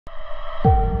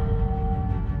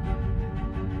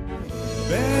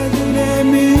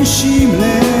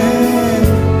shimle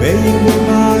bayin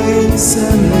my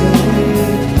samle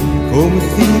come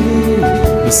thilu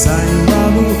masai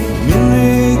babu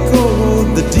miracle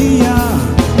the dia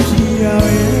dia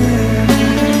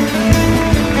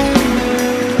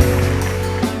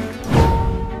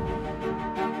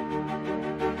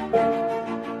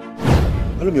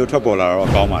အဲ့လိုမျိုးထွက်ပေါ်လာတော့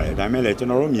ကောင်းပါတယ်ဒါပေမဲ့လည်းကျွန်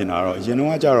တော်တို့မြင်တာတော့အရင်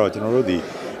တော့ကြတော့ကျွန်တော်တို့ဒီ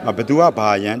ဘယ်သူကဘာ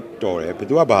ရန်တော်တယ်ဘယ်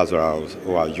သူကဘာဆိုတာ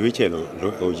ဟိုရွေးချယ်လို့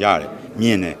ဟိုရတယ်မြ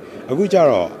င်တယ်အခုကြ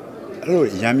တော့အဲ့လို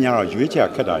ရမ်းများတော့ရွေးချယ်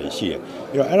ခက်တာရှိတယ်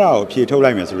ပြီးတော့အဲ့ဒါကိုဖြေထုတ်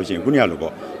လိုက်မယ်ဆိုလို့ရှိရင်ခုနကလို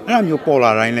ပေါ့အဲ့ဒါမျိုးပေါ်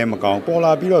လာတိုင်းလည်းမကောင်းပေါ်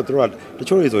လာပြီးတော့တို့ကတ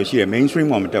ချို့တွေဆိုရှိတယ် mainstream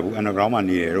မှာမတက်ဘူး underground မှာ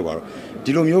နေတယ်တို့ပါတော့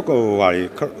ဒီလိုမျိုးကိုဟာတွေ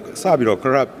စပြီးတော့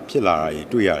corrupt ဖြစ်လာတာတွေ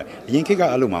တွေ့ရတယ်အရင်ခေတ်က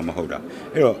အဲ့လိုမှမဟုတ်တာ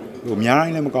အဲ့တော့ဟိုများတို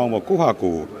င်းလည်းမကောင်းဘူးကိုဟာ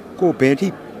ကိုဘယ်ထိ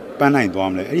ပန်းနိုင်သွား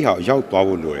မလဲအဲ့ဒီဟာရောက်သွား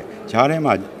ဖို့လိုတယ်ဂျားထဲ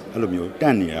မှာအဲ့လိုမျိုးတ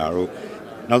န့်နေတာတို့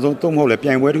နောက်ဆုံးသုံးမဟုတ်လဲ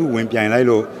ပြိုင်ပွဲတစ်ခုဝင်ပြိုင်လိုက်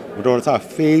လို့မတော်တဆ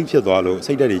fail ဖြစ်သွားလို့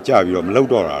စိတ်ဓာတ်တွေကျပြီးတော့မလောက်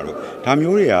တော့တာတို့ဒါ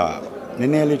မျိုးတွေကန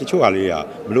ည်းနည်းလေးတချို့ဟာလေးက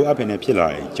မလိုအပ်ဖ ೇನೆ ဖြစ်လာ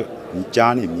တယ်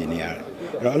ကြားနေမြင်နေရ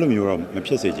တယ်အဲ့လိုမျိုးတော့မ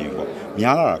ဖြစ်စေချင်ဘူးပေါ့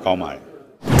များလာတာကောင်းပါတယ်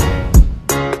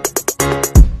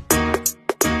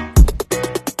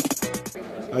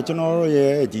ကျွန်တော်တို့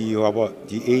ရဲ့ဒီဟိုပါပေါ့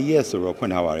ဒီ AES ဆိုတော့ဖွ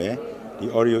င့်ထားပါတယ်ဒီ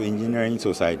Audio Engineering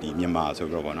Society မြန်မာဆို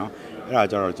တော့ပေါ့နော်အဲ့ဒါ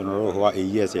ကြတော့ကျွန်တော်တို့ဟိုက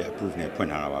AES ရဲ့ approve နဲ့ဖွင့်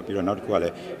ထားတာပါပြီးတော့နောက်တစ်ခုကလ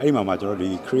ည်းအဲ့ဒီမှာကျွန်တော်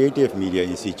တို့ဒီ Creative Media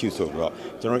Institute ဆိုတော့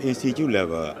ကျွန်တော် Institute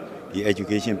level ဒီ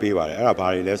education ပေးပါတယ်အဲ့ဒါဘာ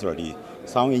တွေလဲဆိုတော့ဒီ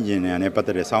Sound Engineer နဲ့ပတ်သ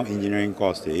က်တဲ့ Sound Engineering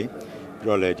course တွေပြီး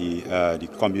တော့လည်းဒီ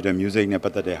Computer Music နဲ့ပ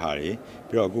တ်သက်တဲ့ဟာတွေ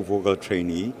ပြီးတော့အခု Vocal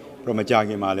Training ပြီးတော့မကြခ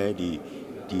င်မှာလည်းဒီ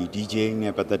DJ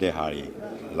နဲ့ပတ်သက်တဲ့ဟာတွေ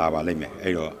လာပါလိမ့်မယ်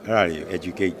အဲ့တော့အဲ့ဒါတွေ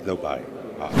educate လုပ်ပါတယ်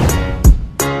ဟုတ်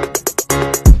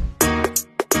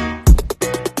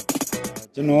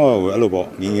ကျွန်တော်အဲ့လိုပေါ့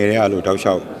ငငယ်တွေကအဲ့လိုတောက်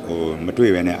လျှောက်ဟိုမ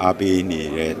တွေ့ဘဲနဲ့အားပေးနေ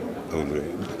တဲ့ဟို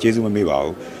ကျေးဇူးမမေ့ပါ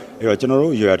ဘူးအဲ့တော့ကျွန်တော်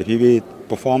တို့အရွယ်တဖြည်းဖြည်း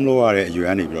perform လုပ်ရတဲ့အရွယ်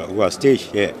ကနေပြီးတော့အခုက stage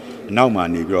ရဲ့အနောက်မှာ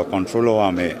နေပြီးတော့ control လုပ်ရ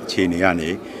မယ့်အခြေအနေကနေ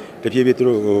တဖြည်းဖြည်းသူ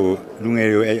တို့ဟိုလူငယ်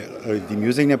တွေဒီ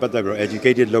music နဲ့ပတ်သက်ပြီးတော့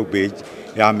educated လုပ်ပေး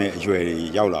ရမယ့်အရွယ်တွေ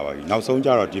ရောက်လာပါပြီနောက်ဆုံးကျ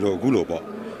တော့ဒီလိုအခုလိုပေါ့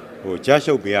ဟို judge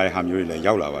လုပ်ပေးရတဲ့ဟာမျိုးတွေလည်း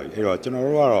ရောက်လာပါပြီအဲ့တော့ကျွန်တော်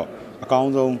တို့ကတော့အကော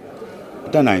င်းဆုံးအ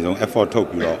တက်နိုင်ဆုံး effort ထုတ်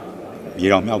ပြီးတော့ရေ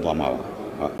တော်မြောက်သွားမှာပါဟု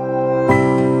တ်